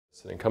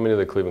And coming to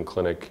the Cleveland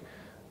Clinic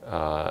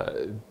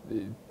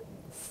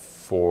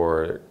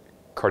for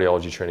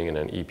cardiology training and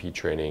an EP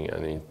training, I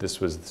mean,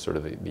 this was sort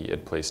of the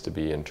place to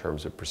be in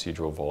terms of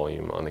procedural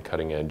volume, on the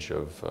cutting edge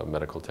of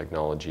medical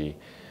technology,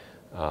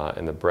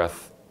 and the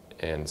breadth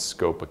and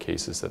scope of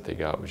cases that they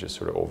got was just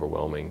sort of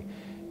overwhelming.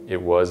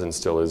 It was and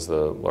still is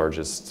the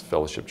largest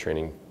fellowship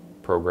training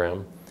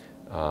program,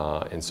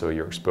 and so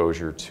your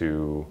exposure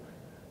to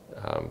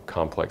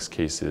complex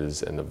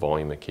cases and the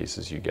volume of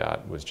cases you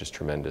got was just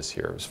tremendous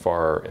here. It was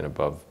far and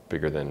above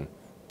bigger than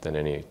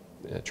any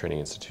training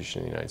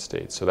institution in the United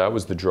States. So that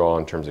was the draw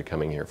in terms of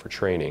coming here for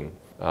training.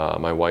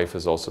 My wife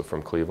is also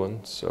from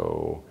Cleveland,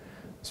 so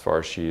as far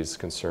as she is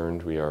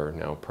concerned, we are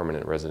now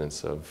permanent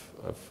residents of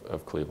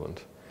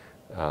Cleveland.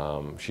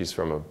 She's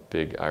from a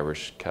big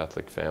Irish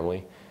Catholic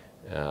family,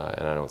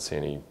 and I don't see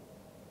any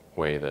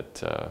way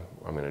that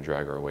I'm going to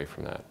drag her away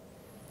from that.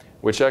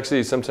 Which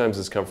actually sometimes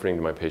is comforting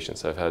to my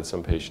patients. I've had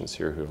some patients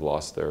here who've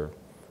lost their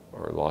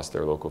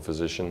local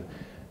physician,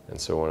 and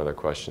so one of their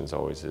questions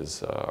always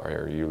is,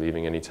 are you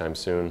leaving anytime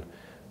soon?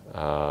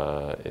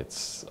 I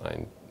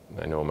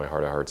know in my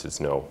heart of hearts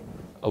it's no.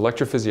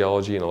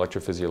 Electrophysiology and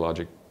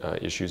electrophysiologic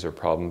issues or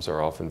problems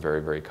are often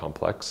very, very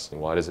complex.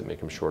 Why does it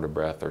make them short of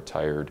breath or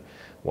tired?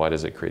 Why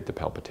does it create the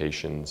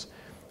palpitations?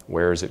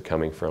 Where is it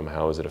coming from?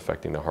 How is it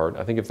affecting the heart?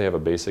 I think if they have a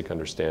basic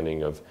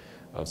understanding of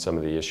some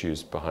of the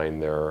issues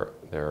behind their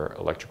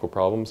electrical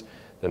problems,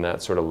 then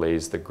that sort of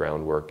lays the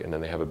groundwork, and then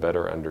they have a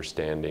better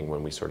understanding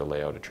when we sort of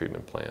lay out a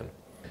treatment plan.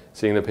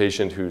 Seeing the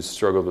patient who's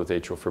struggled with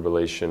atrial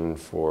fibrillation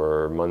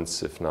for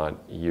months, if not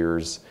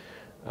years,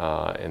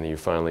 and you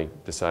finally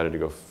decided to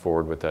go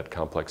forward with that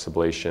complex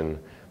ablation,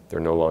 they're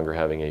no longer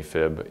having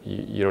AFib,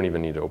 you don't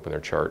even need to open their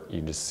chart.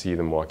 You just see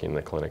them walking in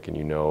the clinic and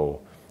you know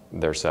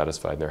they're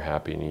satisfied, they're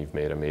happy, and you've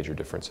made a major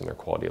difference in their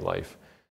quality of life.